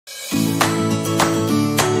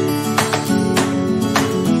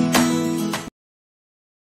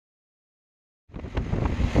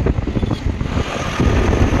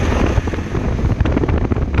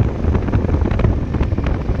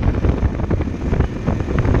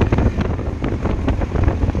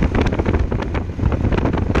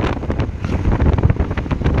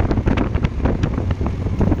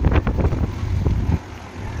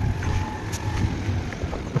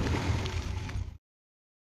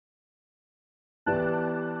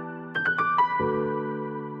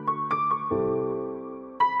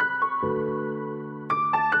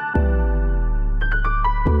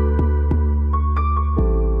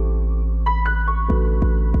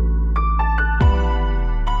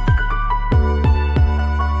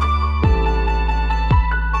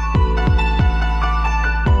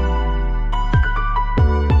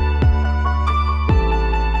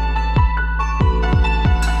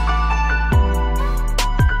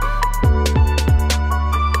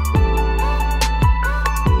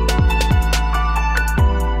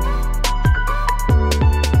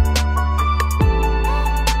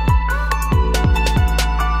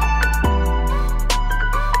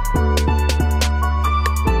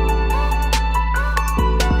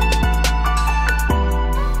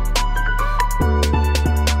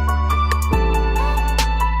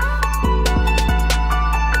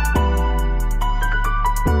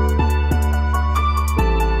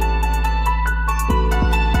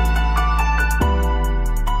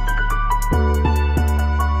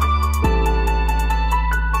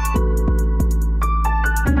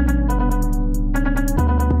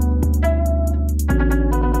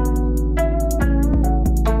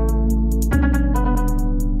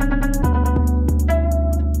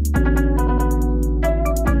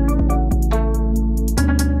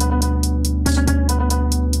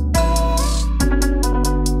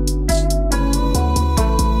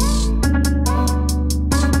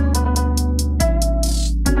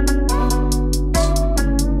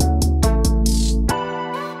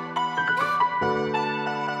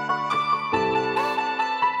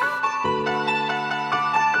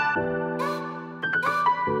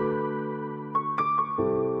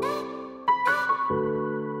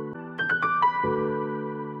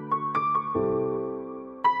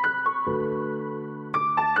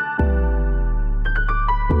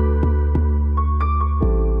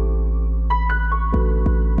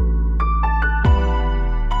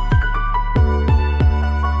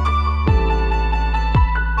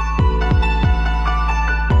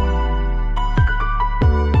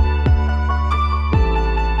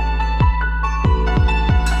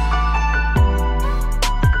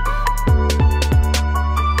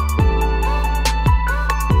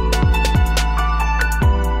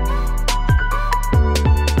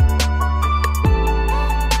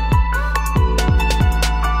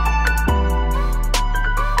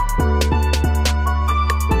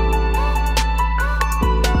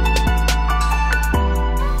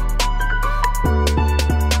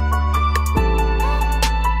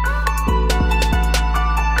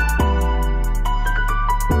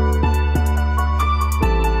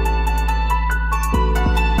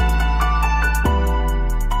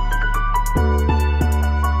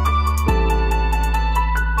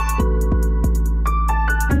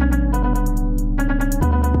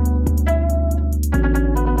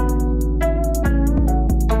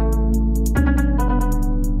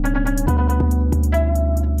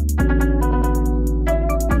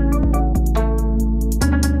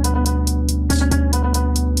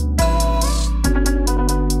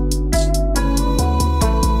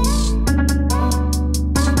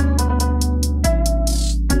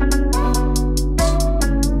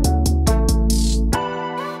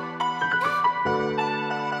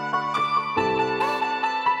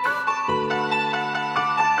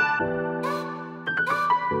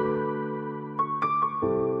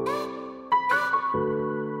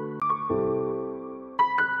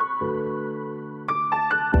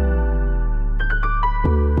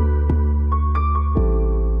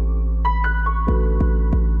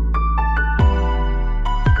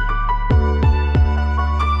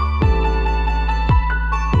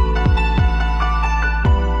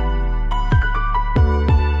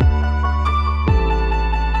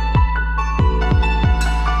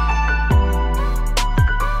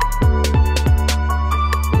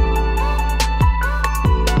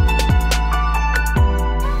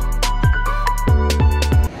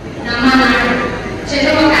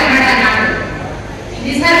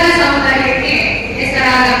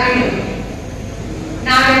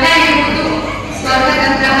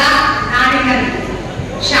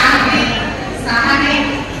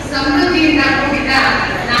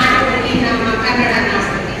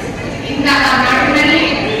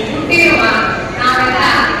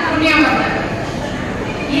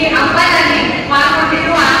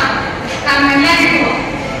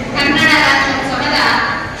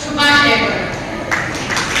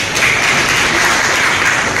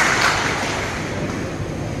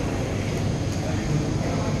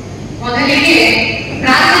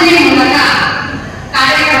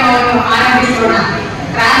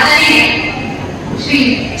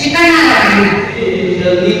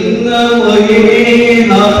ನಿನ್ನ ಮಹಿಮೆ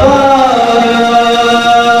ಅಪಾರ,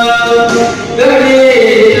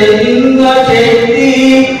 ಗಣೇಶ ನಿನ್ನ ಶಕ್ತಿ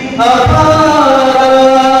ಅಪಾರ,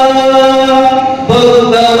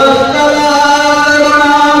 ಭಕ್ತವತ್ಸಲ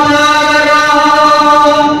ಕರುಣಾಸಾಗರ,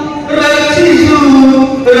 ರಕ್ಷಿಸು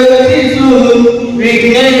ರಕ್ಷಿಸು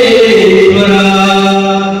ವಿಘ್ನೇಶ್ವರ.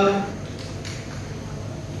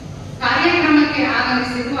 ಕಾರ್ಯಕ್ರಮಕ್ಕೆ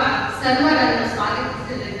ಆಗಮಿಸಿರುವ ಸರ್ವರನ್ನು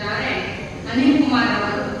ಸ್ವಾಗತಿಸಲಿದ್ದಾರೆ ಅನಿಲ್ ಕುಮಾರ್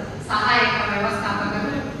ಅವರು, ಸಹಾಯಕ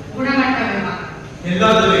ವ್ಯವಸ್ಥಾಪಕರು, ಗುಣಮಟ್ಟ ವಿಭಾಗ.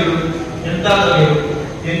 ಎಲ್ಲಾದರೂ ಎಂದಾದರೂ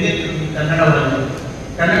ಎಂದೆಂದು ಕನ್ನಡವನ್ನು,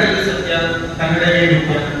 ಕನ್ನಡವೇ ಸತ್ಯ ಕನ್ನಡವೇ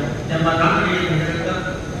ನಿತ್ಯ ಎಂಬ ನಾಲ್ಕನೆಯ ಕನ್ನಡದ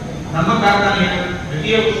ನಮ್ಮ ಕಾರ್ಖಾನೆಯ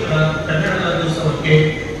ದ್ವಿತೀಯ ವರ್ಷದ ಕನ್ನಡ ರಾಜ್ಯೋತ್ಸವಕ್ಕೆ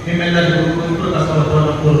ನಿಮ್ಮೆಲ್ಲರಿಗೂ ಹೃತ್ಪೂರ್ವಕ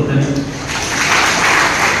ಸ್ವಾಗತವನ್ನು ಕೋರುತ್ತೇನೆ.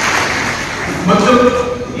 ಮತ್ತು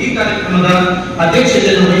ಈ ಕಾರ್ಯಕ್ರಮದ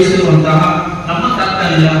ಅಧ್ಯಕ್ಷತೆಯನ್ನು ವಹಿಸಿರುವಂತಹ ನಮ್ಮ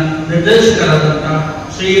ಕಾರ್ಖಾನೆಯ ನಿರ್ದೇಶಕರಾದಂತಹ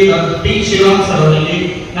ಶ್ರೀಯುತ ಟಿ ಶ್ರೀರಾಮ್ ಸರ್ ಅವರಿಗೆ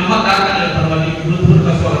ನಮ್ಮ ಕಾರ್ಖಾನೆಯ ಪರವಾಗಿ ಹೃತ್ಪೂರ್ವಕ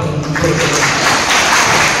ಸ್ವಾಗತವನ್ನು ಕೋರುತ್ತೇನೆ.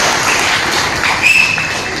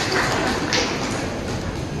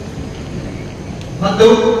 ಮತ್ತು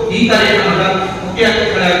ಈ ಕಾರ್ಯಕ್ರಮದ ಮುಖ್ಯ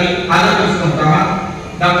ಅತಿಥಿಗಳಾಗಿ ಆಗಮಿಸುವಂತಹ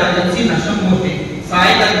ಡಾಕ್ಟರ್ ಎಂ ಸಿ ನರಸಿಂಹಮೂರ್ತಿ,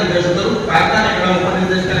 ಸಹಾಯಕ ನಿರ್ದೇಶಕರು, ಕಾರ್ಖಾನೆಗಳ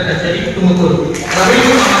ಉಪನಿರ್ದೇಶಕರ ಕಚೇರಿ, ತುಮಕೂರು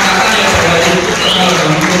ಅವರಿಗೂ ನಮ್ಮ ಕಾರ್ಖಾನೆಯ ಪರವಾಗಿ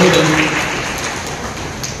ಸ್ವಾಗತವನ್ನು ಕೋರುತ್ತೇನೆ.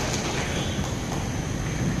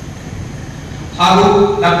 ಹಾಗೂ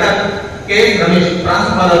ಡಾಕ್ಟರ್ ಕೆ ರಮೇಶ್,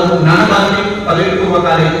 ಪ್ರಾಂಶುಪಾಲರು, ಜ್ಞಾನಭಾರತಿ ಪದವಿ ಪೂರ್ವ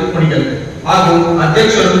ಕಾಲೇಜು ಕುಣಿಗಲ್ ಹಾಗೂ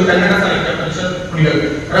ಅಧ್ಯಕ್ಷರು, ಕನ್ನಡ ಸಾಹಿತ್ಯ ಪರಿಷತ್ ಕುಣಿಗಲ್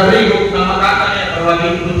ರವರಿಗೂ ನಮ್ಮ ಕಾರ್ಖಾನೆಯ ಪರವಾಗಿ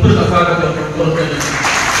ಹೃತ್ಪೂರ್ವಕ ಸ್ವಾಗತವನ್ನು ಕೋರುತ್ತೇನೆ.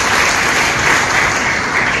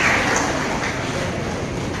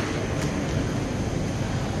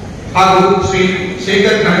 ಹಾಗೂ ಶ್ರೀ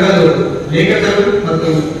ಶೇಖರ್ ಕಣಗಲ್, ಲೇಖಕರು ಮತ್ತು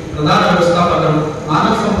ಪ್ರಧಾನ ವ್ಯವಸ್ಥಾಪಕರು,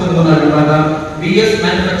 ಮಾನವ ಸಂಪನ್ಮೂಲ ವಿಭಾಗ, BS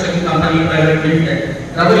manufacturing company private limited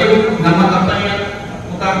ರವರಿಗೂ ನಮ್ಮ ಕಂಪನಿಯ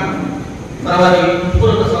ಪರವಾಗಿ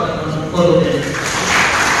ಹೃತ್ಪೂರ್ವಕ ಸ್ವಾಗತವನ್ನು ಕೋರುತ್ತೇನೆ.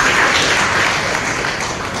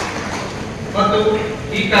 ಮತ್ತು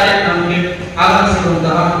ಈ ಕಾರ್ಯಕ್ರಮಕ್ಕೆ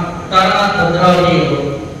ಆಗಮಿಸಿರುವಂತಹ ಕರ್ನಾಟಕ ಭದ್ರಾವತಿಯವರು,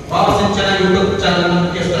 ಭಾವಸಿಂಚನ ಯೂಟ್ಯೂಬ್ ಚಾನೆಲ್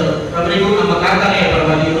ಮುಖ್ಯಸ್ಥರು ರವರಿಗೂ ನಮ್ಮ ಕಾರ್ಖಾನೆಯ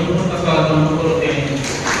ಪರವಾಗಿ ಹೃತ್ಪೂರ್ವಕ ಸ್ವಾಗತವನ್ನು ಕೋರುತ್ತೇನೆ.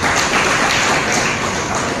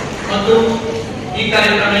 ಮತ್ತು ಈ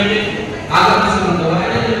ಕಾರ್ಯಕ್ರಮಕ್ಕೆ ಆಗಮಿಸಿರುವಂತಹ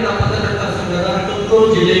ಪತ್ರಕರ್ತರ ಸಂಘದ ತುಮಕೂರು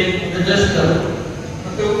ಜಿಲ್ಲೆ ನಿರ್ದೇಶಕರು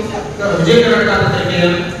ಮತ್ತು ವಿಜಯ ಕರ್ನಾಟಕ ಪತ್ರಿಕೆಯ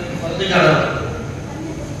ಪತ್ರಿಕೆಗಾರರು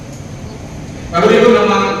ಅವರಿಗೂ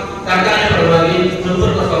ನಮ್ಮ ಕಾರ್ಖಾನೆಯ ಪರವಾಗಿ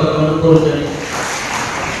ಹೃತ್ಪೂರ್ವಕ ಸ್ವಾಗತವನ್ನು ಕೋರುತ್ತೇನೆ.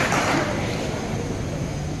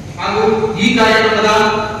 ಹಾಗೂ ಈ ಕಾರ್ಯಕ್ರಮದ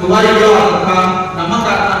ದುಬಾರಿಗಳು ಆದಂತಹ ನಮ್ಮ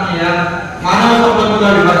ಕಾರ್ಖಾನೆಯ ಮಾನವ ಸಂಪನ್ಮೂಲ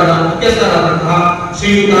ವಿಭಾಗದ ಮುಖ್ಯಸ್ಥರಾದಂತಹ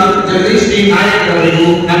ಶ್ರೀಯುತ ಜಗದೀಶ್ ಟಿ ನಾಯಕ್ ಅವರಿಗೂ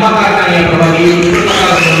ನಮ್ಮ ಕಾರ್ಖಾನೆಯ ಪರವಾಗಿ ಹೃತ್ಪೂರ್ವಕ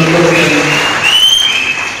ಸ್ವಾಗತವನ್ನು ಕೋರುತ್ತೇನೆ.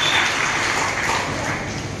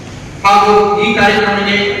 ಹಾಗೂ ಈ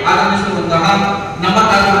ಕಾರ್ಯಕ್ರಮಕ್ಕೆ ಆಗಮಿಸಿರುವಂತಹ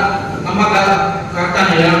ನಮ್ಮ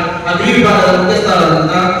ಕಾರ್ಖಾನೆಯ ಅಗ್ರಿ ವಿಭಾಗದ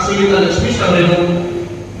ಮುಖ್ಯಸ್ಥರಾದಂತಹ ಶ್ರೀಯುತ ಲಕ್ಷ್ಮೀಶ್ ಅವರಿಗೂ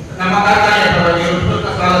ನಮ್ಮ ಕಾರ್ಖಾನೆಯ ಪರವಾಗಿ ಹೃತ್ಪೂರ್ವಕ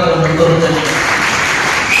ಸ್ವಾಗತವನ್ನು ಕೋರುತ್ತೇನೆ.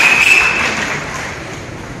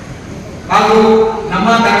 ಹಾಗೂ ನಮ್ಮ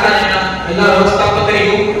ಕಾರ್ಖಾನೆಯ ಎಲ್ಲ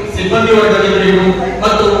ವ್ಯವಸ್ಥಾಪಕರಿಗೂ, ಸಿಬ್ಬಂದಿ ವರ್ಗದವರಿಗೂ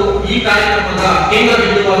ಮತ್ತು ಈ ಕಾರ್ಯಕ್ರಮದ ಕೇಂದ್ರ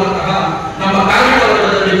ಬಿಂದುವಾದಂತಹ ನಮ್ಮ ಕಾರ್ಮಿಕ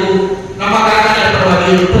ವರ್ಗದವರಿಗೂ ನಮ್ಮ ಕಾರ್ಖಾನೆಯ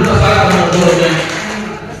ಪರವಾಗಿ ಹೃತ್ಪೂರ್ವಕ ಸ್ವಾಗತವನ್ನು ಕೋರುತ್ತೇನೆ.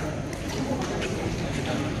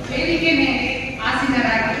 ವೇದಿಕೆ ಮೇಲೆ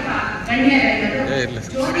ಆಸೀನರಾಗಿರುವ ಗಣ್ಯರೆಲ್ಲರೂ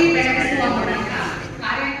ಜ್ಯೋತಿ ಬೆಳಗಿಸುವ ಮೂಲಕ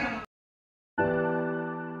ಕಾರ್ಯಕ್ರಮ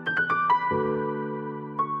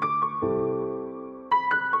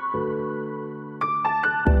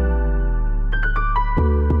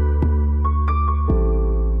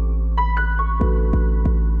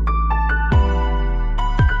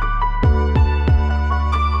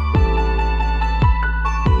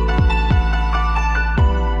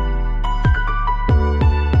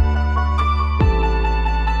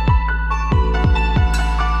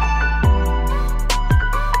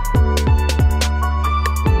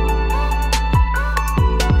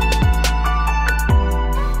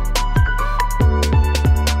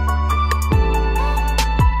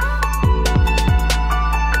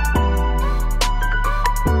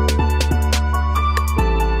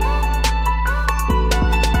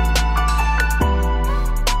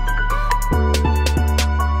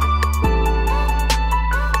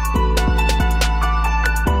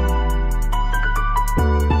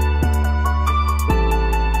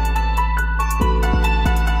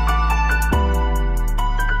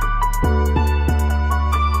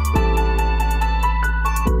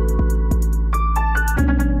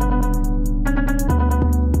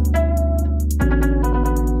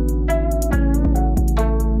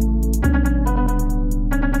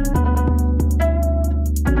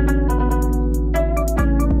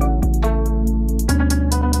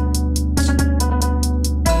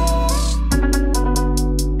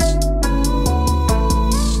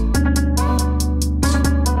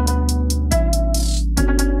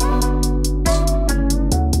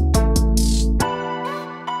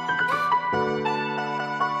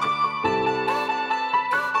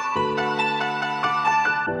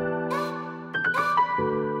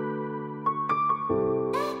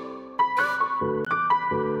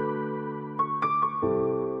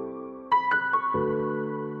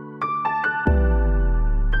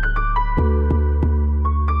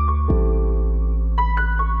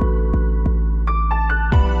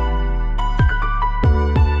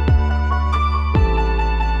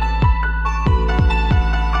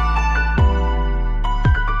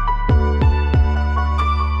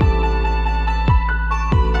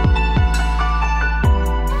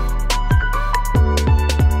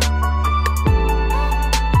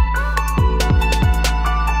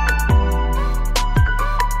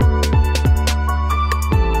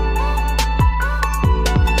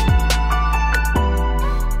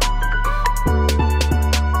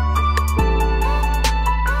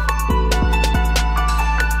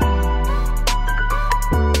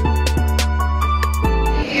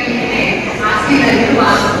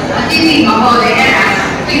ಮಹೋದಯರ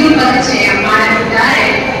ಕಿರು ಪರಿಚಯ ಮಾಡಲಿದ್ದಾರೆ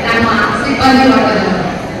ನಮ್ಮ ಸಿಬ್ಬಂದಿ ವರ್ಗದವರು.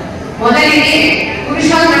 ಮೊದಲಿಗೆ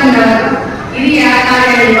ಪುರುಷೋತ್ತಮರವರು, ಹಿರಿಯ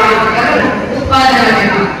ಕಾರ್ಯನಿರ್ವಾಹಕರು, ಉತ್ಪಾದನಾ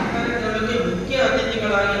ವಿಭಾಗ. ಮುಖ್ಯ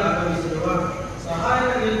ಅತಿಥಿಗಳಾಗಿ ಆಗಮಿಸಿರುವ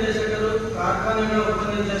ಸಹಾಯಕ ನಿರ್ದೇಶಕರು, ಕಾರ್ಖಾನೆಗಳ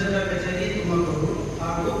ಉಪನಿರ್ದೇಶಕ ಕಚೇರಿ ತುಮಕೂರು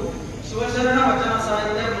ಹಾಗೂ ಶಿವಶರಣ ವಚನ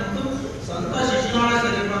ಸಾಹಿತ್ಯ ಮತ್ತು ಸಂತ ಶಿಶುನಾಳ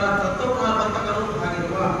ಶರೀಫರ ತತ್ವಪ್ರವರ್ತಕರು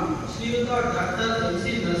ಆಗಿರುವ ಶ್ರೀಯುತ ಡಾಕ್ಟರ್ MC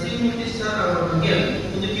ನರಸಿಂಹಮೂರ್ತಿ ಸರ್ ಅವರ ಬಗ್ಗೆ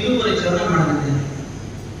ಒಂದು ಕಿರು ಪರಿಚಯವನ್ನು ಮಾಡಲಿದ್ದೇನೆ.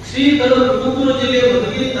 ಶ್ರೀಯುತರು ತುಮಕೂರು ಜಿಲ್ಲೆ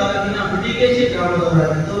ಮಧುಗಿರಿ ತಾಲೂಕಿನ ಬಿಡಿಗೇಶಿ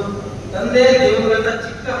ಗ್ರಾಮದವರಾಗಿದ್ದು, ತಂದೆ ದೇವಗತ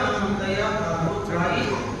ಚಿಕ್ಕ ಹನುಮಂತಯ್ಯ ಹಾಗೂ ತಾಯಿ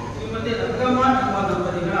ಶ್ರೀಮತಿ ರಂಗಮ್ಮ ಎಂಬ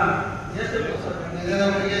ದಂಪತಿಗಳ ಜ್ಯೇಷ್ಠ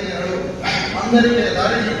అందరికీ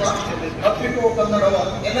ದಾರಿದೀಪ ಅಪ್ಪಿಕೋ ಕನ್ನಡವ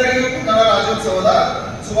ಎಲ್ಲರಿಗೂ ಕನ್ನಡ ರಾಜ್ಯೋತ್ಸವದ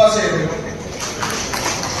ಶುಭಾಶಯಗಳು.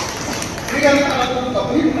 ಶ್ರೀಗಂಧ ತಾಲೂಕು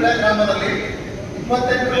ಕಬ್ಬನಿಪುಳೆ ಗ್ರಾಮದಲ್ಲಿ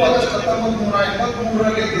 28 ಆಗಸ್ಟ್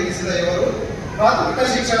 1983ರಲ್ಲಿ ಜನಿಸಿದ ಇವರು ಪ್ರಾಥಮಿಕ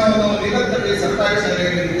ಶಿಕ್ಷಣವನ್ನು ನಿರಂತರವಾಗಿ ಸರ್ಕಾರಿ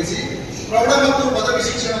ಶಾಲೆಯಲ್ಲಿ ಮುಗಿಸಿ, ಪ್ರೌಢ ಮತ್ತು ಪದವಿ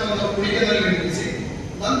ಶಿಕ್ಷಣವನ್ನು ಕುಣಿಗಲ್ನಲ್ಲಿ ಮುಗಿಸಿ,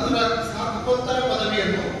 ನಂತರ ಸ್ನಾತಕೋತ್ತರ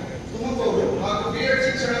ಪದವಿಯನ್ನು ತುಮಕೂರು ಹಾಗೂ B.Ed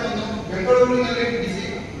ಶಿಕ್ಷಣವನ್ನು ಬೆಂಗಳೂರಿನಲ್ಲಿ ಮುಗಿಸಿ,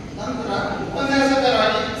 ನಂತರ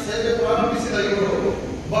ಉಪನ್ಯಾಸಕರಾಗಿ ಸೇವೆ ಪ್ರಾರಂಭಿಸಿದ ಇವರು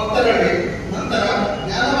ಭಕ್ತರಳ್ಳಿ, ನಂತರ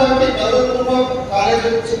ಜ್ಞಾನಭಾರತಿ ಪದವಿಪೂರ್ವ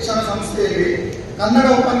ಕಾಲೇಜು ಶಿಕ್ಷಣ ಸಂಸ್ಥೆಯಲ್ಲಿ ಕನ್ನಡ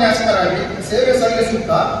ಉಪನ್ಯಾಸಕರಾಗಿ ಸೇವೆ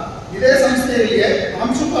ಸಲ್ಲಿಸುತ್ತಾ ಇದೇ ಸಂಸ್ಥೆಯಲ್ಲಿಯೇ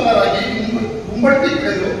ಪ್ರಾಂಶುಪಾಲರಾಗಿ ಮುಂಬಡ್ತಿ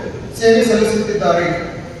ಪಡೆದು ಸೇವೆ ಸಲ್ಲಿಸುತ್ತಿದ್ದಾರೆ.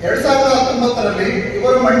 2019ರಲ್ಲಿ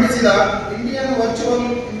ಇವರು ಮಂಡಿಸಿದ Indian virtual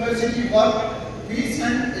university for piece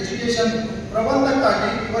and education ಪ್ರಬಂಧಕ್ಕಾಗಿ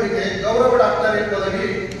ಇವರಿಗೆ ಗೌರವ ಡಾಕ್ಟರೇಟ್ ಪದವಿ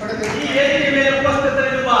ಪಡೆದಿದ್ದಾರೆ.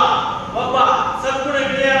 ಉಪಸ್ಥಿತರಿರುವ ಒಬ್ಬ ಸದ್ಗುಣ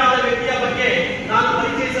ವಿಜಯರಾದ ವ್ಯಕ್ತಿಯ ಬಗ್ಗೆ ನಾನು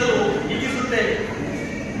ಪರಿಚಯಿಸಲು ಇಚ್ಛಿಸುತ್ತೇನೆ.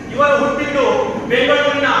 ಇವರು ಹುಟ್ಟಿದ್ದು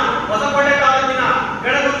ಬೆಂಗಳೂರಿನ ಹೊಸಕೋಟೆ ತಾಲೂಕಿನ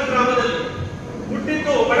ಬೆಳಗುರು ಗ್ರಾಮದಲ್ಲಿ.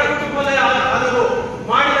 ಹುಟ್ಟಿದ್ದು ಬಡ ಕುಟುಂಬದ ಆದರೂ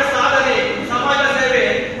ಮಾಡಿದ ಸಾಧನೆ ಸಮಾಜ ಸೇವೆ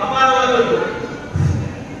ಅಪಾರವಾದದ್ದು.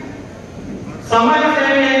 ಸಮಾಜ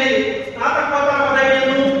ಸೇವೆಯಲ್ಲಿ ಸ್ನಾತಕೋತ್ತರ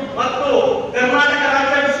ಪದವಿಯನ್ನು ಮತ್ತು ಕರ್ನಾಟಕ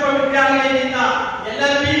ರಾಜ್ಯ ವಿಶ್ವವಿದ್ಯಾಲಯದಿಂದ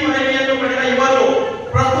LLB ಪದವಿಯನ್ನು ಪಡೆದ ಇವರು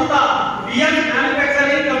ಪ್ರಸ್ತುತ BM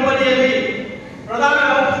ಮ್ಯಾನುಫ್ಯಾಕ್ಚರಿಂಗ್ ಕಂಪನಿಯಲ್ಲಿ ಪ್ರಧಾನ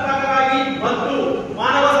ವ್ಯವಸ್ಥಾಪಕರಾಗಿ ಮತ್ತು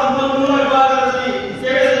ಮಾನವ ಸಂಪನ್ಮೂಲ ವಿಭಾಗದಲ್ಲಿ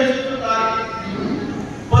ಸೇವೆ ಸಲ್ಲಿಸುತ್ತಿದ್ದಾರೆ.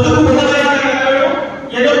 ಬದುಕು ಬದಲಾಯಿಸಿದ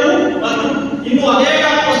ಎದುರು ಮತ್ತು ಇನ್ನು ಅನೇಕ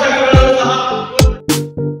ಪುಸ್ತಕಗಳನ್ನು ಸಹ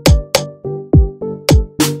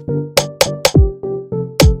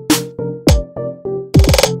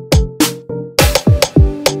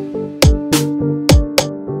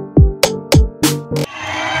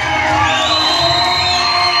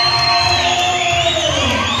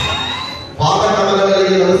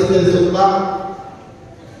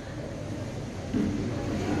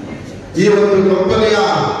ಈ ಒಂದು ಕಂಪನಿಯ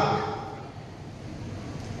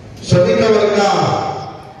ಶ್ರಮಿಕ ವರ್ಗ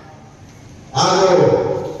ಹಾಗೂ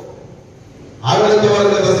ಆಡಳಿತ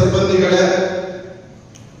ವರ್ಗದ ಸಿಬ್ಬಂದಿಗಳೇ,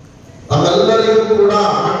 ತಮ್ಮೆಲ್ಲರಿಗೂ ಕೂಡ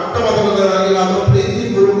ಮೊಟ್ಟ ಮೊದಲನೇದಾಗಿ ನಾನು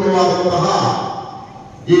ಪ್ರೀತಿಪೂರ್ವಕವಾದಂತಹ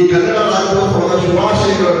ಈ ಕನ್ನಡ ರಾಜ್ಯೋತ್ಸವದ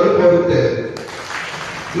ಶುಭಾಶಯಗಳನ್ನು ಕೋರುತ್ತೇನೆ.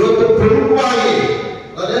 ಇವತ್ತು ಪ್ರಮುಖವಾಗಿ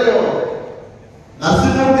ನಾನೇನು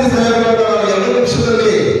ನರಸಿಂಹಮೂರ್ತಿ ಸಾಹೇಬರನ್ನು ನಾನು 2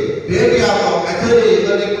 ನಿಮಿಷದಲ್ಲಿ ಭೇಟಿಯಾದ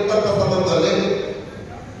ಕಚೇರಿಯಲ್ಲಿ ಕುರಿತಂತ ಸಂದರ್ಭದಲ್ಲಿ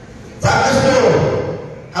ಸಾಕಷ್ಟು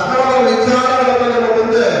ಕನ್ನಡದ ವಿಚಾರಗಳನ್ನು ನಮ್ಮ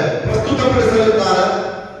ಮುಂದೆ ಪ್ರಸ್ತುತಪಡಿಸಲಿದ್ದಾರೆ.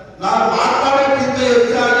 ನಾನು ಮಾತನಾಡೋಕ್ಕಿಂತ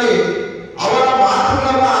ಹೆಚ್ಚಾಗಿ ಅವರ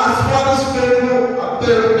ಮಾತುಗಳನ್ನು ಆಸ್ವಾದಿಸಬೇಕು ಅಂತ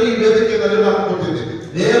ಹೇಳಿ ಈ ವೇದಿಕೆಯಲ್ಲಿ ನಾನು ಕೊಟ್ಟಿದ್ದೀನಿ.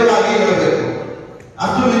 ನೇರವಾಗಿ ಹೇಳಬೇಕು,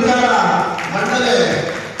 ಅಷ್ಟು ವಿಚಾರ ಮಂಡನೆ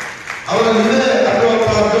ಅವರಲ್ಲಿದೆ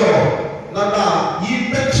ಅನ್ನುವಂತಹದ್ದು ನನ್ನ ಈ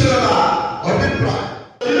ತಕ್ಷಣದ ಅಭಿಪ್ರಾಯ.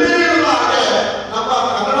 ಹಾಗೆ ನಮ್ಮ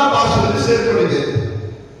ಕನ್ನಡ ಭಾಷೆಯಲ್ಲಿ ಸೇರಿಕೊಂಡಿದೆ.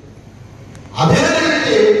 ಅದೇ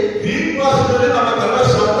ರೀತಿ ಗ್ರೀಕ್ ಭಾಷೆಯಲ್ಲಿ ನಮ್ಮ ಕನ್ನಡ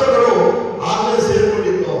ಶಬ್ದಗಳು ಆಗಲೇ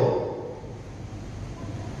ಸೇರಿಕೊಂಡಿತ್ತು.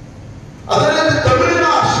 ಅದೇ ರೀತಿ ತಮಿಳಿನ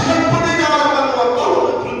ಶಿಲಪ್ಪದಿಗಾರ ಅನ್ನುವಂತಹ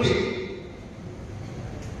ಒಂದು ಕೃತಿ,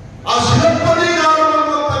 ಆ ಶಿಲಪ್ಪದಿಗಾರ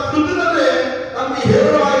ಅನ್ನುವಂತಹ ಕೃತಿನಲ್ಲಿ ನಮಗೆ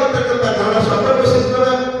ಹೇರಳವಾಗಿರ್ತಕ್ಕಂಥ ಕನ್ನಡ ಶಬ್ದಗಳು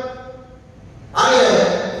ಸಿಗ್ತವೆ. ಹಾಗೆ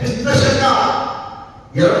ಕ್ರಿಸ್ತಶಕ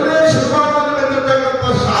 2ನೇ ಶತಮಾನದಲ್ಲಿ ಬಂದಿರತಕ್ಕಂಥ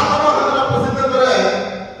ಶಾತವಾಹನರ ಪ್ರಸಿದ್ಧ ಅಂದರೆ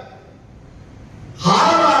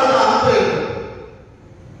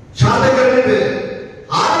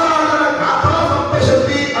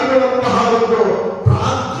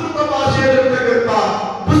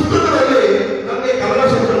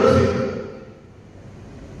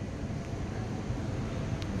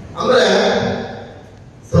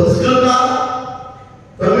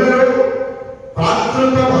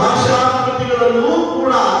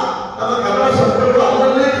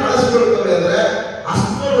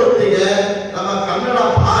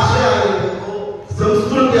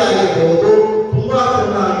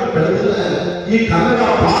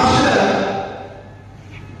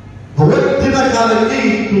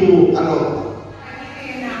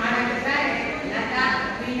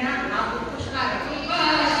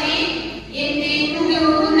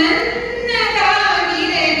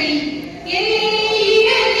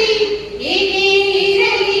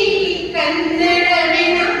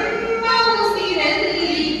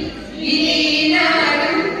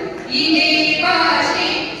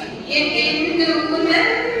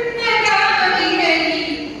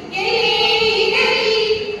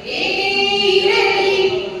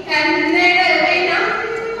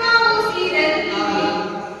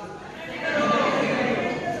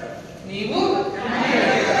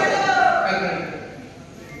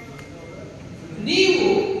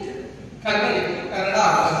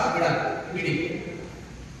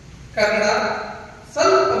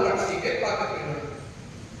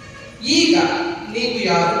ಈಗ ನೀವು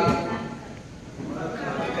ಯಾರು?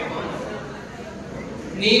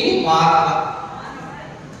 ನೀವು ಮಾನವ.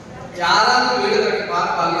 ಯಾರಾದ್ರೂ ಹೇಳಿದ್ರೆ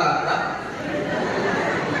ಮಾನವ ಅಲ್ಲ ಅಂತ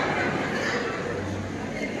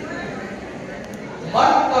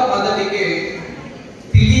ಮೊಟ್ಟ ಮೊದಲಿಗೆ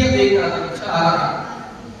ತಿಳಿಯಬೇಕಾದ ವಿಚಾರ,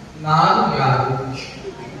 ನಾನು ಯಾರು,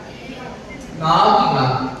 ನಾವು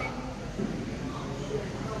ಯಾರು.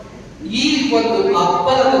 ಈ ಒಂದು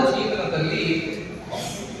ಅಬ್ಬರದ ಜೀವನದಲ್ಲಿ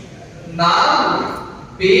ನಾವು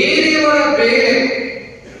ಬೇರೆಯವರ ಬೇರೆ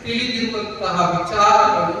ತಿಳಿದಿರುವಂತಹ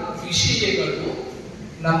ವಿಚಾರಗಳು, ವಿಷಯಗಳು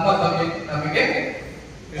ನಮ್ಮ ಬಗ್ಗೆ ನಮಗೆ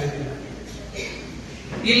ತಿಳಿದಿಲ್ಲ.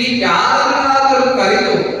 ಇಲ್ಲಿ ಯಾರನ್ನಾದರೂ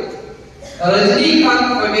ಕರೆದು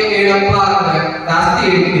ರಜನಿಕಾಂತ್ ಬಗ್ಗೆ ಹೇಳಪ್ಪ ಅಂದ್ರೆ ಜಾಸ್ತಿ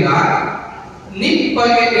ಹೇಳ್ತೀರಾ? ನಿಮ್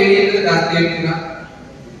ಬಗ್ಗೆ ಹೇಳಿ ಅಂದ್ರೆ ಜಾಸ್ತಿ ಹೇಳ್ತೀರಾ?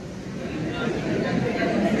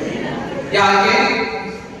 ಯಾಕೆ?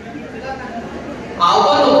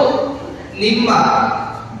 ಅವನು ನಿಮ್ಮ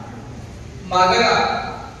ಮಗನ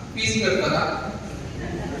ಫೀಸ್ ಕಟ್ತಾರ,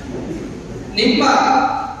 ನಿಮ್ಮ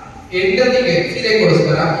ಹೆಂಡತಿಗೆ ಸೀರೆ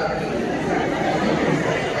ಕೊಡಿಸ್ತಾರ,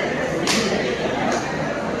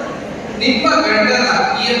 ನಿಮ್ಮ ಗಂಡನ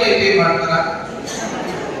EMI ಪೇ ಮಾಡ್ತಾರ.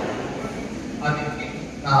 ಅದಕ್ಕೆ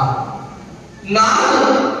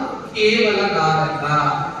ನಾನು ಕೇವಲ ನಾನಲ್ಲ,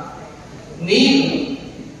 ನೀನು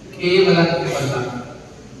ಕೇವಲ ನೀವಲ್ಲ.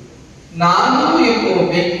 ನಾನು ಎಂಬ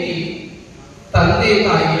ವ್ಯಕ್ತಿ ತಂದೆ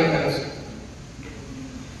ತಾಯಿಯ ಕನಸು.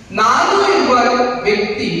 ನಾನು ಎಂಬ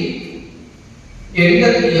ವ್ಯಕ್ತಿ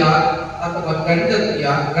ಹೆಂಡತಿಯ ಅಥವಾ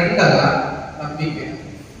ಗಂಡನ ನಂಬಿಕೆ.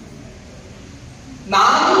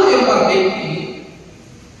 ನಾನು ಎಂಬ ವ್ಯಕ್ತಿ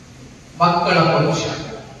ಮಕ್ಕಳ ಭವಿಷ್ಯ.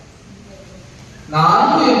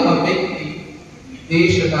 ನಾನು ಎಂಬ ವ್ಯಕ್ತಿ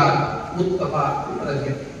ದೇಶದ ಉತ್ತಮ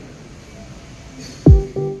ಪ್ರಜೆ.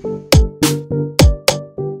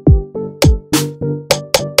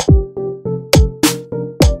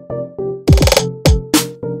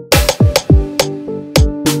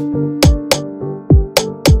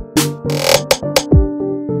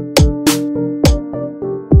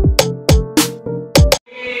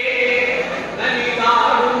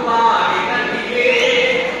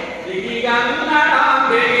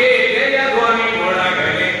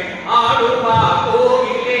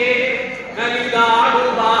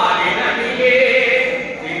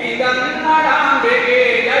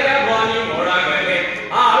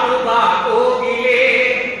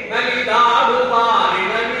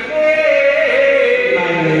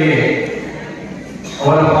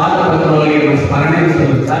 ಅವರ ಪಾದಪತ್ರಗಳಿಗೆ ಸ್ಮರಣೆ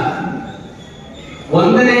ಸಲ್ಲಿಸ್ತಾ,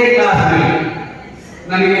 1ನೇ ಕ್ಲಾಸ್ನಲ್ಲಿ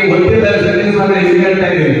ನನಗೆ ಗೊತ್ತಿದ್ದ ಹೇಳ್ತಾ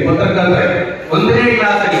ಇದ್ದೀನಿ ಪತ್ರಕರ್ತರೆ, 1ನೇ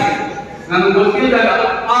ಕ್ಲಾಸಲ್ಲಿ ನನಗೆ ಗೊತ್ತಿದ್ದಾಗ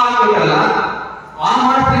ಕೊಟ್ಟಲ್ಲ, ಆ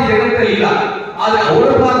ಮಾಸ್ಟರ್ ಜಗತ್ತಲ್ಲಿ ಇಲ್ಲ. ಆದ್ರೆ ಅವರ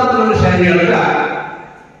ಪಾದವನ್ನು ಶರಣೆ ಹೇಳಿದಾಗ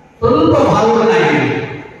ಸ್ವಲ್ಪ ಭಾವುಕನಾಗಿದೆ.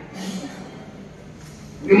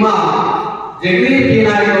 ನಿಮ್ಮ ಜಗದೀಶ್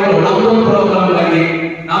ಜೀನಾರಿಯವರು ನಮ್ದೊಂದು ಪ್ರೋಗ್ರಾಮ್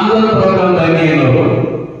ಬನ್ನಿ ಅನ್ನೋರು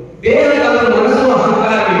ಬೇರೆ ಅದರ ಮನಸ್ಸು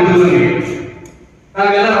ಅಹಂಕಾರ ಇದ್ದು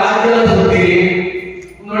ನಾವೆಲ್ಲ ರಾಜ್ಯದ ಸುತ್ತೀರಿ,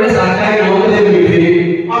 ಒಳ್ಳೆ ಸರ್ಕಾರಿ ನೌಕರಿ ಬಿಟ್ಟಿರಿ,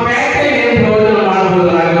 ಆ ಫ್ಯಾಕ್ಟರಿ ಏನು ಪ್ರಯೋಜನ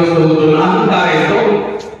ಮಾಡಬಹುದು ರಾಜ್ಯೋತ್ಸವಗಳು ಅಹಂಕಾರ ಇತ್ತು.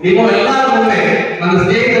 ನಿಮ್ಮ ಎಲ್ಲರ ಮುಂದೆ ನನ್ನ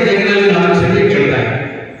ಸ್ನೇಹಿತ ಜಗದಲ್ಲಿ ನಾನು ಕ್ಷಮೆ ಕೇಳ್ತಾ ಇದ್ದೆ.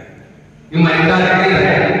 ನಿಮ್ಮ ಎಂದಾರೆ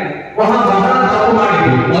ಬಹಳ ತಪ್ಪು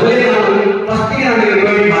ಮಾಡಿದ್ವಿ. ಮೊದಲೇ ನಾನು ಫಸ್ಟಿಗೆ ನನಗೆ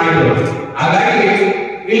ಇನ್ವೈಟ್ ಮಾಡಿದ್ರು. ಹಾಗಾಗಿ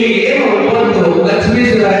ಇಲ್ಲಿ ಏನು ಇವತ್ತು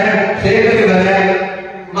ಲಕ್ಷ್ಮೀಶ್ ಇದ್ದಾರೆ, ಶೇಖರ್ ಇದ್ದಾರೆ,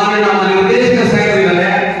 ನಮ್ಮ ನಿರ್ದೇಶಕ ಸಾಹೇಬರಿದ್ದಾರೆ,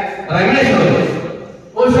 ರಮೇಶ್ ಅವರು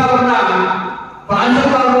ಬಹುಶಃ ಅವ್ರನ್ನ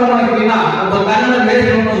ಪ್ರಾಂಶುಪಾಲರು ಮಾಡೋದಕ್ಕಿಂತ ಒಬ್ಬ ಕನ್ನಡ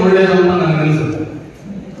ಮೇಷ್ಟ್ರು ಒಳ್ಳೆಯದು ಅಂತ ನನಗೆ ಅನಿಸುತ್ತೆ.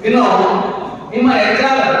 ಇನ್ನು ನಿಮ್ಮ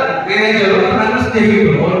ಮ್ಯಾನೇಜರು ನನ್ನ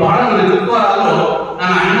ಸ್ನೇಹಿತರು, ಅವರು ಬಹಳ ದುಃಖವಾದ್ರು.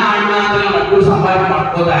 ನನ್ನ ಅಣ್ಣ ಅಂತ ಮಕ್ಕಳು ಸಂಪಾದನೆ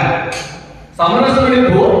ಮಾಡ್ಕೋತಾ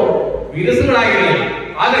ಸಮರಸಗಳಿದ್ದು ವಿರಸಗಳಾಗಿರಲಿಲ್ಲ.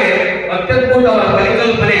 ಆದ್ರೆ ಅತ್ಯದ್ಭುತ ಅವರ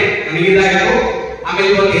ಪರಿಕಲ್ಪನೆ ನನಗಿದಾಯಿತು. ಆಮೇಲೆ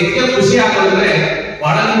ಇವತ್ತು ಹೆಚ್ಚಿಗೆ ಖುಷಿ ಆಗೋದಂದ್ರೆ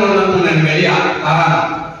ಒಡನೆ ನೋಡೋದು ನನ್ನ ಗೆಳೆಯ ಕಾರಣ.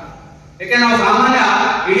 ಯಾಕೆ ನಾವು ಸಾಮಾನ್ಯ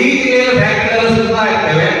ಇಡೀ ಜಿಲ್ಲೆಯಲ್ಲಿ ಫ್ಯಾಕ್ಟರಿಗಳು ಸುತ್ತಾ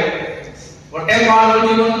ಇರ್ತೇವೆ, ಹೊಟ್ಟೆ ಪಾಡು,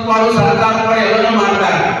 ಜೀವನ ಪಾಡು, ಸರ್ಕಾರ ಪಾಡು ಎಲ್ಲವನ್ನೂ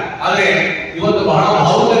ಮಾಡ್ತಾರೆ. ಆದ್ರೆ ಇವತ್ತು ಬಹಳ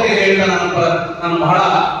ಭಾವುಕತೆ ಹೇಳ್ತಾ ನಾನು ಬಹಳ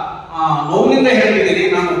ನೋವಿನಿಂದ ಹೇಳ್ತಿದ್ದೀನಿ.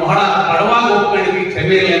 ನಾನು ಬಹಳ ತಡವಾಗಿ ಹೋಗ್ಕೊಂಡಿದ್ದೀನಿ,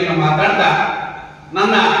 ಕ್ಷಮೆ ಇರಲಿ ಅಂತ ಮಾತಾಡ್ತಾ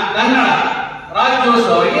ನನ್ನ ಕನ್ನಡ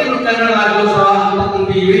ರಾಜ್ಯೋತ್ಸವ, ಏನು ಕನ್ನಡ ರಾಜ್ಯೋತ್ಸವ ಅಂತ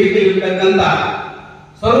ಈ ವೇದಿಕೆಯಲ್ಲಿ ಇರ್ತಕ್ಕಂಥ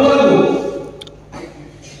ಸರ್ವರಿಗೂ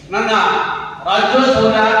ನನ್ನ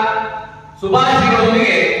ರಾಜ್ಯೋತ್ಸವದ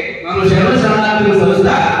ಶುಭಾಶಯಗಳೊಂದಿಗೆ ನಾನು ಶರಣಾರ್ಥಿಗಳು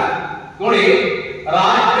ಸಲ್ಲಿಸ್ತಾ, ನೋಡಿ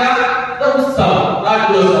ರಾಜ್ಯದ ಉತ್ಸವ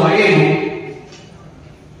ರಾಜ್ಯೋತ್ಸವ ಏನು?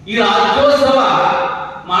 ಈ ರಾಜ್ಯೋತ್ಸವ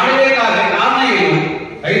ಮಾಡಬೇಕಾದ ಕಾರಣ ಏನು?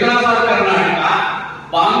 ಹೈದರಾಬಾದ್ ಕರ್ನಾಟಕ,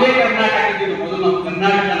 ಬಾಂಬೆ ಕರ್ನಾಟಕ ಇದ್ದು ಮೊದಲು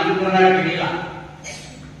ನಮ್ಮ ಕರ್ನಾಟಕ ಇಲ್ಲ.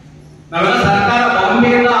 ನಾವೆಲ್ಲ ಸರ್ಕಾರ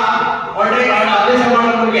ಬಾಂಬೆಯಿಂದ ಒಳ್ಳೆ ಆದೇಶ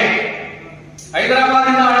ಮಾಡೋದು, ಹೈದರಾಬಾದ್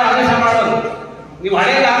ಇಂದ ಆದೇಶ ಮಾಡೋದು. ನೀವು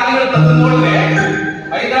ಹಳೆ ದಾಖಲೆಗಳು ತಂದು ನೋಡಿದ್ರೆ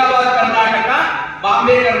Hyderabad Karnataka,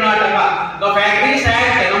 Bombay Karnataka, the factories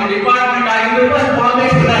act ನಮ್ಮ ಡಿಪಾರ್ಟ್ಮೆಂಟ್ ಆಗಿದ್ದು ಬಾಂಬೆ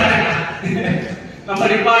ಕರ್ನಾಟಕ ನಮ್ಮ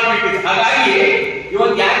ಡಿಪಾರ್ಟ್ಮೆಂಟ್. ಹಾಗಾಗಿ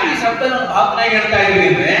ಇವತ್ತು ಯಾಕೆ ಈ ಶಬ್ದ ನಮ್ಮ ಭಾವನಾಗಿ ಹೇಳ್ತಾ ಇದೀವಿ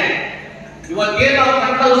ಅಂದ್ರೆ, ಇವತ್ತೇನು ನಾವು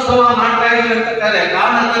ಕನ್ನಡ ಉತ್ಸವ ಮಾಡ್ತಾ ಇದೀವಿ ಅಂತ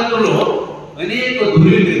ಕಾರಣಕರ್ತರು ಅನೇಕ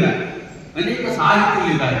ದುರ್ಗಳಿದ್ದಾರೆ, ಅನೇಕ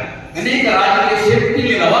ಸಾಹಿತ್ಯಗಳಿದ್ದಾರೆ, ಅನೇಕ ರಾಜಕೀಯ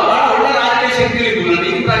ಶಕ್ತಿಗಳಿದಾವ. ಬಹಳ ಒಳ್ಳೆ ರಾಜಕೀಯ ಶಕ್ತಿಗಳಿದ್ವು. ನಾನು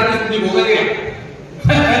ಈಗ ರಾಜಕೀಯ ಹೋಗೋದಿಲ್ಲ,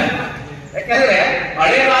 ಯಾಕಂದ್ರೆ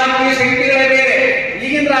ಹಳೆ ರಾಜಕೀಯ ಶಕ್ತಿಗಳೇ ಬೇರೆ,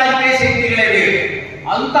 ಈಗಿನ ರಾಜಕೀಯ ಶಕ್ತಿಗಳೇ ಬೇರೆ.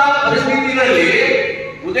 ಅಂತ ಪರಿಸ್ಥಿತಿಗಳಲ್ಲಿ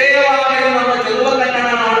ಉದಯವಾಗಿ ನಮ್ಮ ಚೆಲುವ ಕನ್ನಡ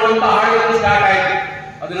ಮಾಡುವಂತ ಹಾಡುಗಳು ಸ್ಟಾರ್ಟ್ ಆಯ್ತು.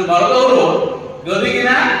 ಅದನ್ನು ಬರೆದವರು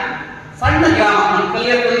ಗದಗಿನ ಸಣ್ಣ ಗ್ರಾಮ, ನಮ್ಮ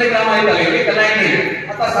ಕಲ್ಲೆ ಗ್ರಾಮ ಐತಲ್ಲ ಇಲ್ಲಿ ಕಲ್ಯಾಣಿ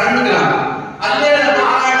ಅಂತ ಸಣ್ಣ ಗ್ರಾಮ, ಅಲ್ಲೇ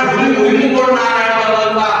ಹುಲಿಮೂರು ನಾರಾಯಣ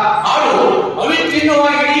ಬರುವಂತ ಹಾಡು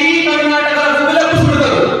ಅವಿಚ್ಛಿನ್ನವಾಗಿ ಇಡೀ ಕರ್ನಾಟಕದ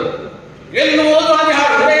ಮುಗಿಲಪ್ಪಿಸ್ಬಿಡ್ತರು. ಎಲ್ಲಿ ಹೋದ್ರು ಅದೇ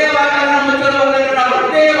ಹಾಡು, ಉದಯವಾಗಿ ನಮ್ಮ ಚೆಲುವ ಕನ್ನಡ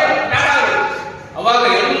ಅವಾಗ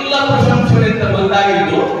ಎಲ್ಲ ಪ್ರಶಂಸೆಗಳಿಂದ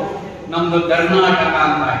ಬಂದಾಗಿದ್ದು ನಮ್ದು ಕರ್ನಾಟಕ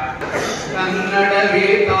ಅಂತ. ಕನ್ನಡವೇ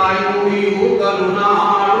ತಾಯ್ನುಡಿಯು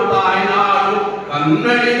ಕರುನಾಡು ತಾಯ್ನಾಡು,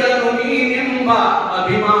 ಕನ್ನಡಿಗರು ನೀನೆಂಬ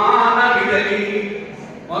ಅಭಿಮಾನವಿರಲಿ.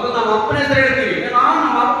 ಮೊದಲು ನಮ್ಮ ಅಪ್ಪನ ಹೆಸರು ಹೇಳ್ತೀವಿ, ನಾವು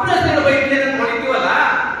ನಮ್ಮ ಅಪ್ಪನ ಹೆಸರು ಬೈತೇನೆ ಅಂತ ಹೊಡಿತೀವಲ್ಲ,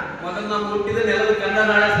 ಮೊದಲು ನಮ್ಮ ಹುಟ್ಟಿದ ನೆಲದ ಕನ್ನಡ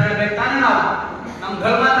ಹೆಸರು ಹೇಳ್ಬೇಕು ತಾನೆ, ನಾವು ನಮ್ಮ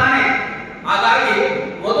ಧರ್ಮ ತಾನೆ. ಹಾಗಾಗಿ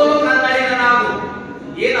ಮೊದಲು ಕನ್ನಡಿಗ ನಾವು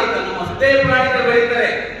ಏನಂತ ನಮ್ಮ ಹೃದಯ ಪ್ರಾಣಿಗಳು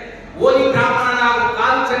ಬೆಳೀತಾರೆ, ಓದಿ ಬ್ರಾಹ್ಮಣನಾಗು,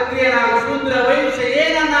 ಕಾಲು ಕ್ಷತ್ರಿಯನಾಗು, ಶೂದ್ರ ವೈಶ್ಯ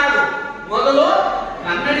ಏನನ್ನಾಗು, ಮೊದಲು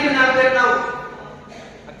ಕನ್ನಡಿಗನಾಗ್ಬೇಕು. ನಾವು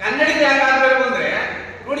ಕನ್ನಡಿಗ ಯಾಕಾಗಬೇಕು ಅಂದ್ರೆ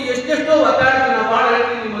ನೋಡಿ, ಎಷ್ಟೆಷ್ಟೋ ಒತ್ತಾಡ್ತೀವಿ ನಾವು. ಬಹಳ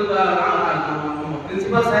ಹೇಳ್ತೀವಿ, ನಮ್ಮ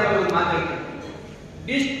ಪ್ರಿನ್ಸಿಪಾಲ್ ಸಾಹೇಬ್ ಮಾತಾಡ್ತೀವಿ,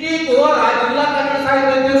 ಡಿಸ್ಟಿಕ್ ಜಿಲ್ಲಾ ಕನ್ನಡ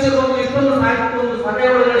ಸಾಹಿತ್ಯ ಅಧ್ಯಕ್ಷರು ಇಷ್ಟೊಂದು ಸಾಹಿತ್ಯ ಒಂದು ಸಭೆ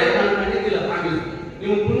ಒಳಗಡೆ ನಾನು ಕಂಡಿದ್ದಿಲ್ಲ.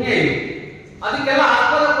 ನೀವು ಪುಣ್ಯ ಇದೆ. ಅದಕ್ಕೆಲ್ಲ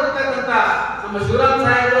ಆಸ್ಪದ ಕೊಡ್ತಕ್ಕಂಥ ನಮ್ಮ ಶಿವರಾಮ್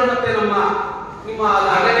ಸಾಹೇಬರು ಮತ್ತೆ ನಿಮ್ಮ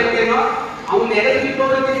ಅಗತ್ಯನೋ ಅವನ್ನ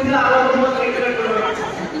ಎದುರಿಸಿಕೊಳ್ಳೋದ್ರಿಂದ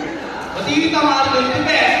ಅತೀತ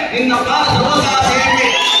ಮಾಡಬೇಕಂತೆ ನಿನ್ನ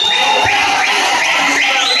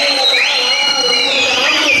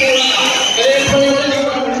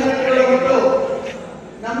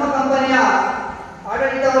ನಮ್ಮ ಕಂಪನಿಯ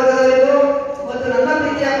ಆಡಳಿತ ವರ್ಗದವರಿಗೂ ಮತ್ತು ನನ್ನ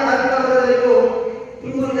ಪ್ರೀತಿಯ ಕಾರ್ಮಿಕ ವರ್ಗದವರಿಗೂ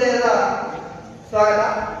ತುಂಬ ಹೃದಯದ ಸ್ವಾಗತ.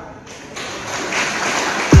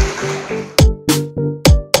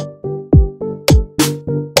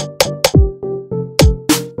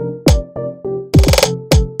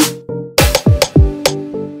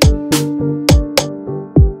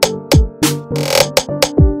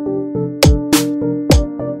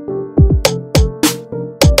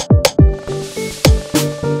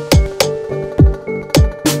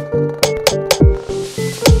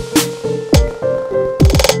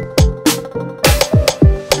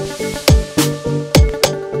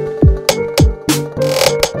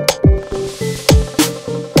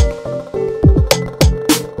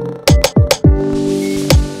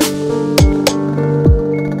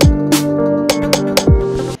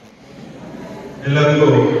 ಎಲ್ಲರಿಗೂ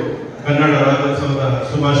ಕನ್ನಡ ರಾಜ್ಯೋತ್ಸವದ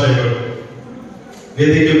ಶುಭಾಶಯಗಳು.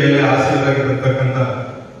 ವೇದಿಕೆ ಮೇಲೆ ಆಸೀನರಾಗಿರತಕ್ಕಂಥ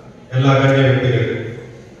ಎಲ್ಲ ಗಣ್ಯ ವ್ಯಕ್ತಿಗಳು,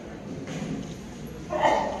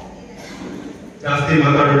 ಜಾಸ್ತಿ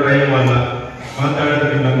ಮಾತಾಡೋ ಟೈಮ್ ಅಲ್ಲ,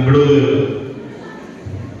 ಮಾತಾಡಿದ್ರೆ ನಮ್ಗೆ ಬಿಡುವುದಿಲ್ಲ.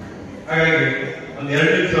 ಹಾಗಾಗಿ ಒಂದು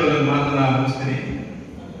 2 ನಿಮಿಷ ಒಂದು ಮಾತನ್ನ ಮುಗಿಸ್ತೀನಿ.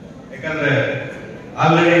 ಯಾಕಂದ್ರೆ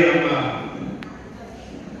ಆಲ್ರೆಡಿ ನಮ್ಮ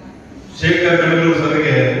ಶೇಖರ್ ಕಣಗೂರು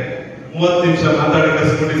ಸರ್ಗೆ 30 ನಿಮಿಷ ಮಾತಾಡಿ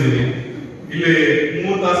ಕಳಿಸ್ಕೊಟ್ಟಿದ್ದೀವಿ. ಇಲ್ಲಿ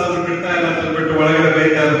 3 ತಾಸು ಬಿಡ್ತಾ ಇಲ್ಲ ಅಂತ ಬಿಟ್ಟು ಒಳಗಡೆ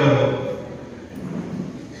ಬೈತಾ ಇರ್ಬೋದು.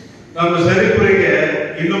 ನಮ್ಮ ಶರೀಫರಿಗೆ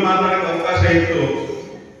ಇನ್ನೂ ಮಾತಾಡಕ್ಕೆ ಅವಕಾಶ ಇತ್ತು,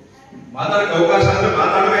 ಮಾತಾಡಕ್ಕೆ ಅವಕಾಶ ಅಂದ್ರೆ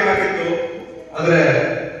ಮಾತಾಡಬೇಕಾಗಿತ್ತು, ಆದ್ರೆ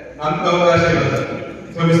ನಮ್ಗೆ ಅವಕಾಶ ಇಲ್ಲ.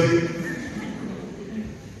 ಕ್ಷಮಿಸಿ.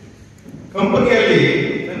 ಕಂಪನಿಯಲ್ಲಿ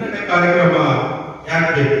ಕನ್ನಡ ಕಾರ್ಯಕ್ರಮ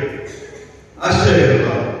ಯಾಕೆ ಬೇಕು? ಆಶ್ಚರ್ಯ ಇರಲ್ಲ,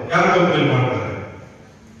 ಯಾವ ಕಂಪನಿ ಮಾಡ್ತಾರೆ,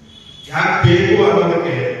 ಯಾಕೆ ಬೇಕು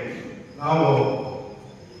ಅನ್ನೋದಕ್ಕೆ ನಾವು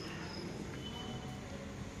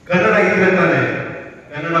ಕನ್ನಡ ಇದ್ರೆ ತಾನೆ,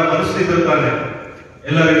 ಕನ್ನಡ ಮನಸ್ಸಿದ್ರೆ ತಾನೆ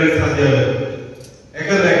ಎಲ್ಲರಿಗೂ ಸಾಧ್ಯ ಇಲ್ಲ.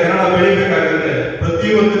 ಯಾಕಂದ್ರೆ ಕನ್ನಡ ಬೆಳಿಬೇಕಾಗಿದ್ರೆ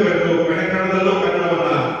ಪ್ರತಿಯೊಂದು ಕನ್ನಡದಲ್ಲೂ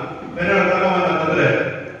ಕನ್ನಡತನವನ್ನ ತಂದ್ರೆ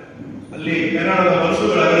ಅಲ್ಲಿ ಕನ್ನಡದ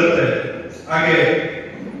ಮನಸ್ಸುಗಳಾಗಿರುತ್ತೆ. ಹಾಗೆ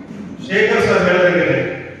ಶೇಖರ್ ಸರ್ ಹೇಳಿದಂಗೆ,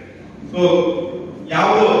 ಸೊ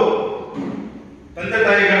ಯಾವುದೋ ತಂದೆ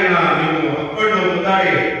ತಾಯಿಗಳನ್ನ ನೀವು ಅಪ್ಕೊಂಡು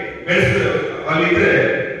ಮುಂದಾಡಿ ಬೆಳೆಸ ಅಲ್ಲಿದ್ರೆ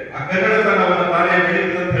ಆ ಕನ್ನಡತನವನ್ನ ತಾನೇ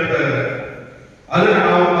ಬೆಳೀತದೆ ಅಂತ ಹೇಳ್ತಾ ಇದ್ದಾರೆ. ಅದನ್ನ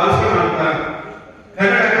ನಾವು ಭಾಷಣ ಅಂತ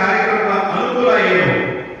ಕನ್ನಡ ಕಾರ್ಯಕ್ರಮದ ಅನುಕೂಲ ಏನು,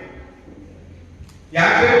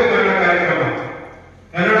 ಯಾಕೆ ಕನ್ನಡ ಕಾರ್ಯಕ್ರಮ,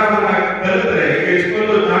 ಕನ್ನಡವನ್ನ ಕಲಿತ್ರೆ ಈಗ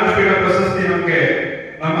ಇಷ್ಟೊಂದು ಜ್ಞಾನಪೀಠ ಪ್ರಶಸ್ತಿ ನಮ್ಗೆ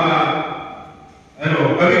ನಮ್ಮ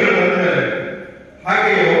ಕವಿಗಳು ಬಂದಿದ್ದಾರೆ.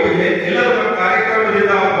 ಹಾಗೆ ಎಲ್ಲರ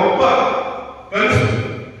ಕಾರ್ಯಕ್ರಮದಿಂದ ಒಬ್ಬ ಕಲಿಸು,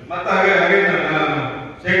 ಮತ್ತೆ ಹಾಗೆ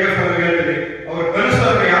ಶೇಖರ್ ಸರ್ ಹೇಳ್ತೀನಿ, ಅವ್ರ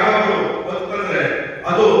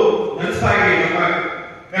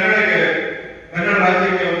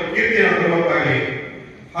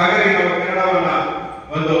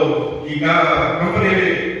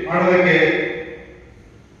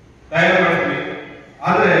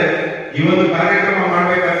ಈ ಒಂದು ಕಾರ್ಯಕ್ರಮ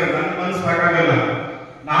ಮಾಡ್ಬೇಕಾದ್ರೆ ನನ್ನ ಮನಸ್ಸು ಸಾಕಾಗಲ್ಲ,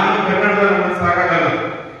 ನಾನು ಕನ್ನಡದ ಮನಸ್ಸು ಸಾಕಾಗಲ್ಲ.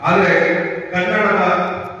 ಆದ್ರೆ ಕನ್ನಡದ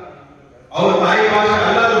ಅವ್ರ ತಾಯಿ ಭಾಷೆ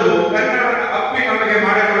ಅಲ್ಲದರೂ ಕನ್ನಡದ ಅಪ್ಪಿ ನಮಗೆ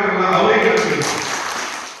ಮಾಡಿಕೊಟ್ಟಲ್ಲ ಅವರಿಗೆ ಹೇಳ್ತೀವಿ.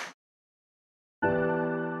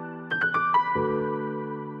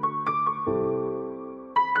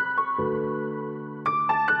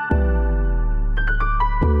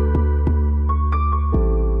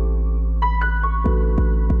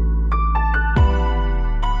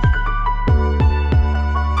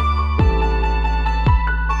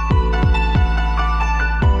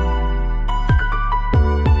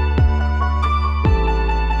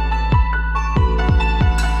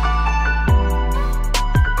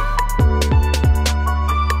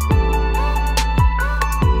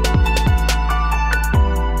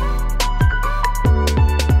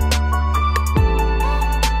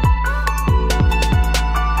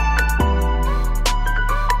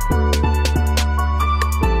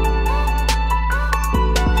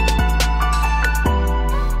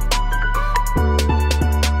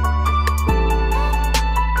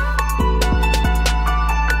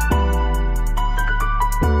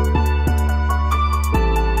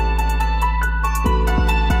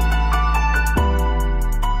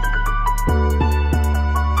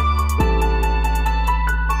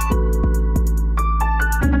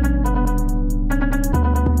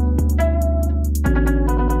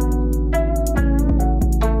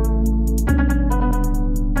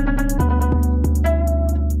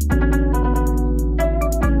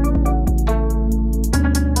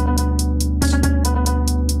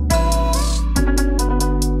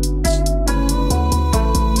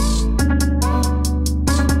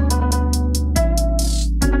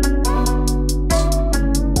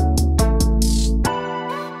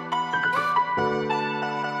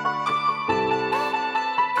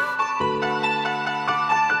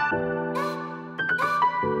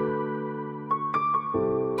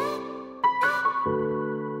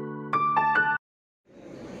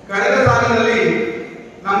 ಕಳೆದ ಸಾಲಿನಲ್ಲಿ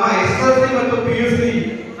ನಮ್ಮ SSLC ಮತ್ತು PUC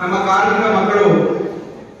ನಮ್ಮ ಕಾರ್ಮಿಕ ಮಕ್ಕಳು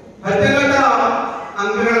ಅತ್ಯುನ್ನತ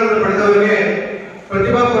ಅಂಕಗಳನ್ನು ಪಡೆದವರಿಗೆ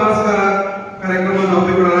ಪ್ರತಿಭಾ ಪುರಸ್ಕಾರ ಕಾರ್ಯಕ್ರಮವನ್ನು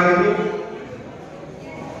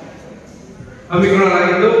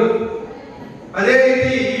ಹಮ್ಮಿಕೊಳ್ಳಲಾಗಿದ್ದು ಅದೇ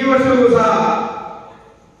ರೀತಿ ಈ ವರ್ಷವೂ ಸಹ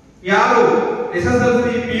ಯಾರು SSLC,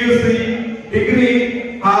 PUC, ಡಿಗ್ರಿ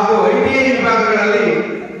ಹಾಗೂ ITI ವಿಭಾಗಗಳಲ್ಲಿ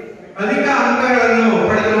ಅಧಿಕ ಅಂಕಗಳನ್ನು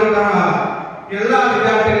ಪಡೆದಿರುವಂತಹ ಎಲ್ಲ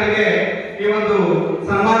ವಿದ್ಯಾರ್ಥಿಗಳಿಗೆ ಈ ಒಂದು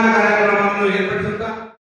ಸನ್ಮಾನ ಕಾರ್ಯಕ್ರಮವನ್ನು ಏರ್ಪಡಿಸುತ್ತಾ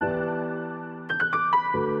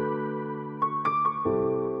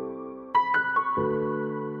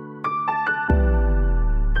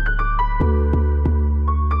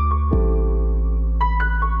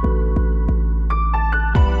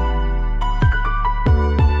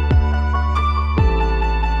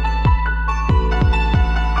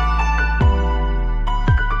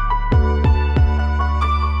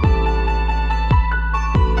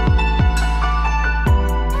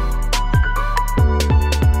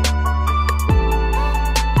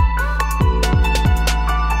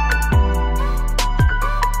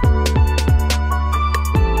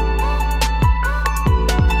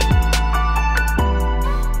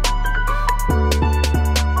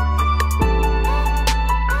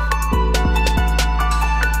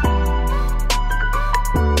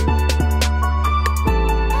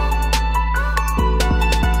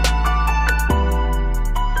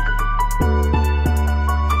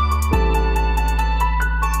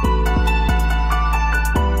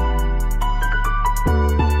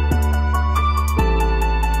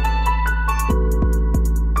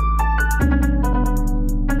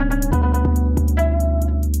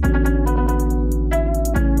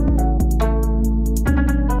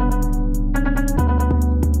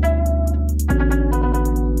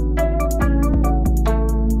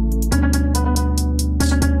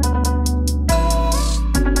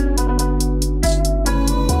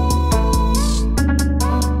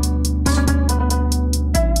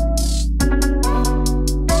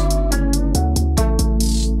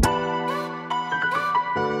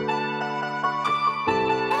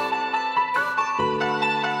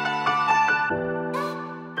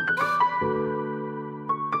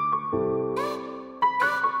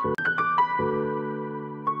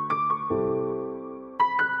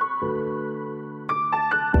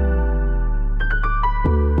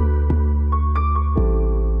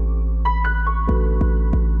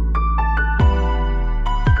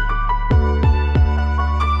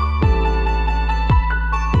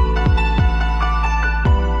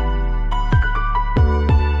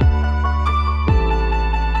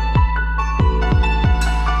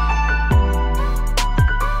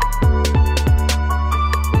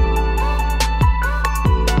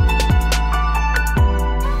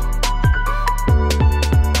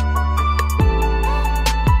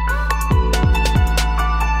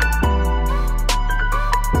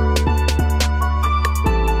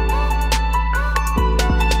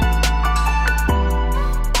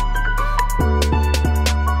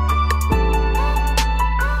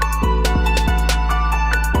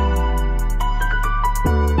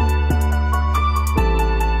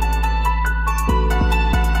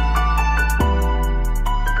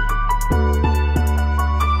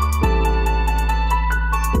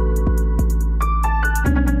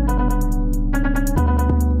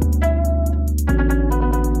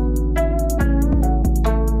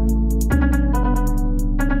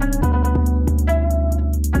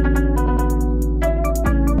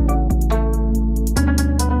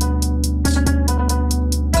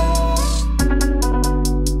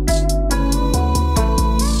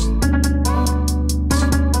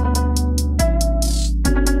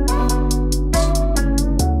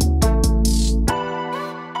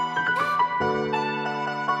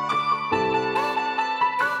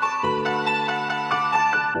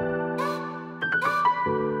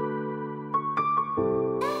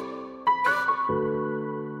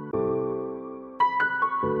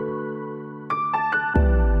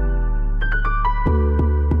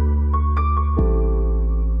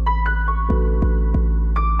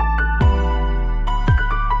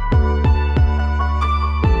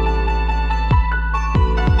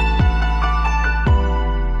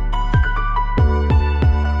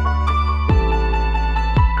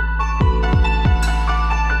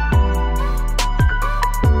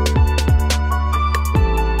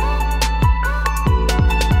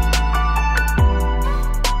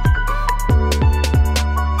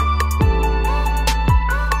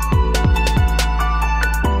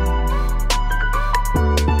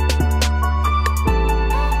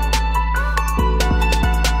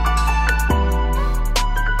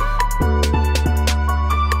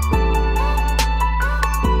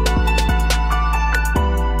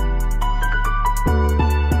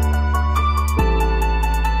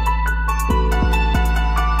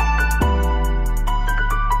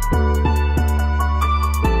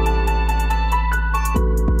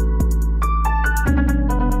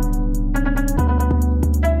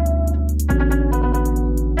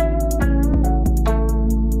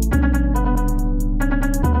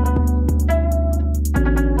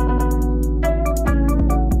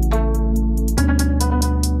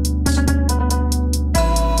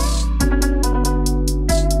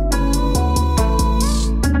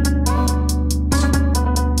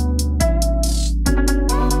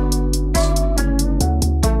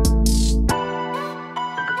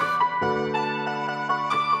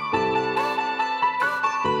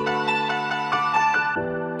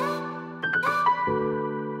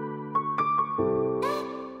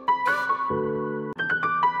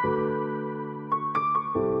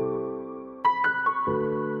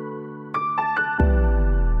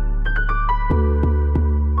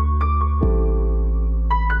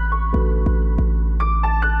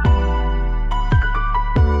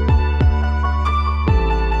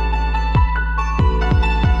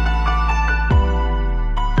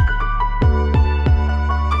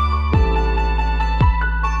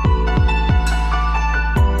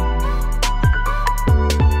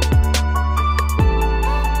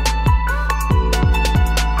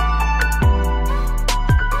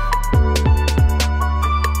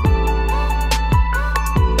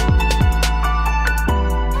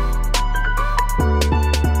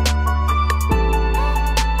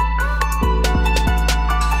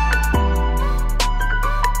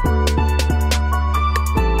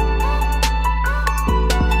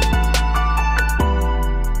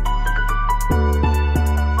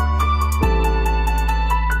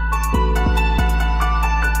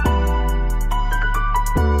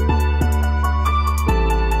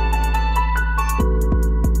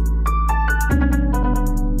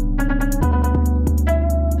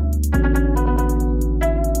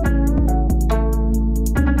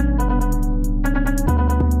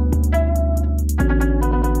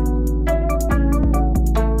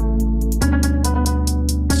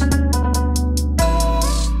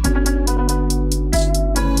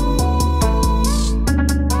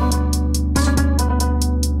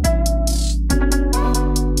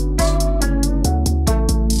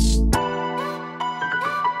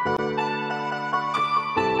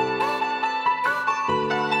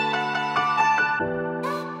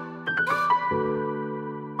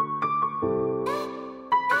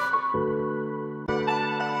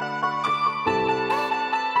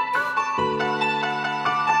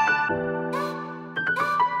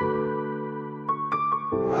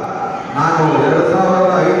ನಾನು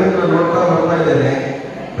 2005 ನೋಡ್ತಾ ಬರ್ತಾ ಇದ್ದೇನೆ.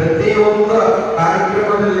 ಪ್ರತಿಯೊಂದು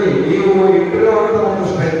ಕಾರ್ಯಕ್ರಮದಲ್ಲಿ ನೀವು ಇಟ್ಟಿರುವಂತ ಒಂದು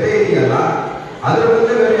ಶ್ರದ್ಧೆ ಇದೆಯಲ್ಲ, ಅದ್ರ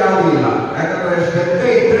ಮುಂದೆ ಬೇರೆ ಯಾವುದೂ ಇಲ್ಲ. ಯಾಕಂದ್ರೆ ಶ್ರದ್ಧೆ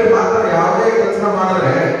ಇದ್ರೆ ಮಾತ್ರ ಯಾವುದೇ ಕೆಲಸ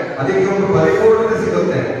ಮಾಡಿದ್ರೆ ಅದಕ್ಕೆ ಒಂದು ಪರಿಪೂರ್ಣತೆ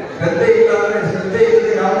ಸಿಗುತ್ತೆ. ಶ್ರದ್ಧೆ ಇಲ್ಲ ಅಂದ್ರೆ, ಶ್ರದ್ಧೆ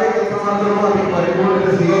ಇಲ್ಲದೆ ಯಾವುದೇ ಕೆಲಸ ಮಾಡಿದ್ರು ಅದಕ್ಕೆ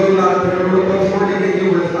ಪರಿಪೂರ್ಣತೆ ಸಿಗೋದಿಲ್ಲ ಅಂತ ಹೇಳ್ಬಿಟ್ಟು ತೋರಿಸ್ಕೊಂಡಿಗೆ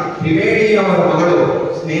ನೀವು ತ್ರಿವೇಣಿ ಅವರ ಮಗಳು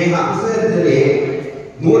ಸ್ನೇಹ ವಿಸರ್ಜನೆ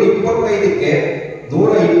 125ಕ್ಕೆ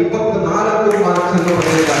 124 ಮಾರ್ಕ್ಸ್ ಅನ್ನು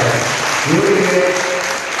ಪಡೆದಿದ್ದಾರೆ. ಇವರಿಗೆ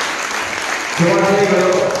ಶುಭಾಶಯಗಳು.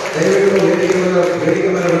 ದಯವಿಟ್ಟು ವೇದಿಕೆ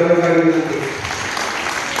ಮೇಲೆ ಬರಬೇಕಾಗಿ ವಿನಂತಿ.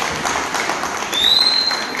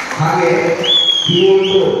 ಹಾಗೆ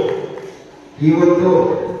ಇವತ್ತು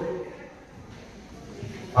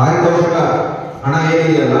ಪಾರಿತೋಷಕ ಹಣ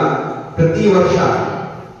ಏನಿದೆಯಲ್ಲ, ಪ್ರತಿ ವರ್ಷ,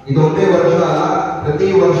 ಇದೊಂದೇ ವರ್ಷ ಅಲ್ಲ, ಪ್ರತಿ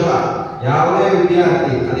ವರ್ಷ ಯಾವುದೇ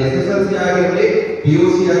ವಿದ್ಯಾರ್ಥಿ, ಅದು SSLC ಆಗಿರಲಿ,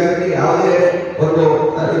 PUC ಆಗಿರಲಿ, ಯಾವುದೇ ಒಂದು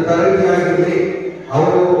ತರಗತಿ ಆಗಿರಲಿ,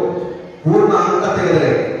 ಅವರು ಪೂರ್ಣ ಅಂಕ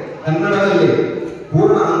ತೆಗೆದರೆ, ಕನ್ನಡದಲ್ಲಿ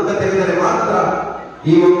ಪೂರ್ಣ ಅಂಕ ತೆಗೆದರೆ ಮಾತ್ರ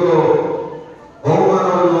ಈ ಒಂದು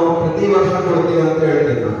ಬಹುಮಾನವನ್ನು ಪ್ರತಿ ವರ್ಷ ಕೊಡ್ತೀವಿ ಅಂತ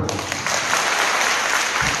ಹೇಳ್ತೀನಿ ನಾನು.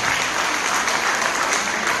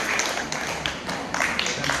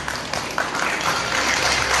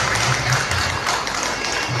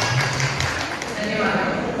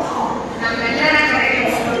 ನಮ್ಮೆಲ್ಲರ ಕಡೆಗೆ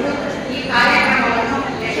ಈ ಕಾರ್ಯಕ್ರಮವನ್ನು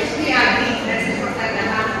ಯಶಸ್ವಿಯಾಗಿ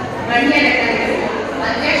ನಡೆಸಿಕೊಟ್ಟಂತಹ ಗಣ್ಯರ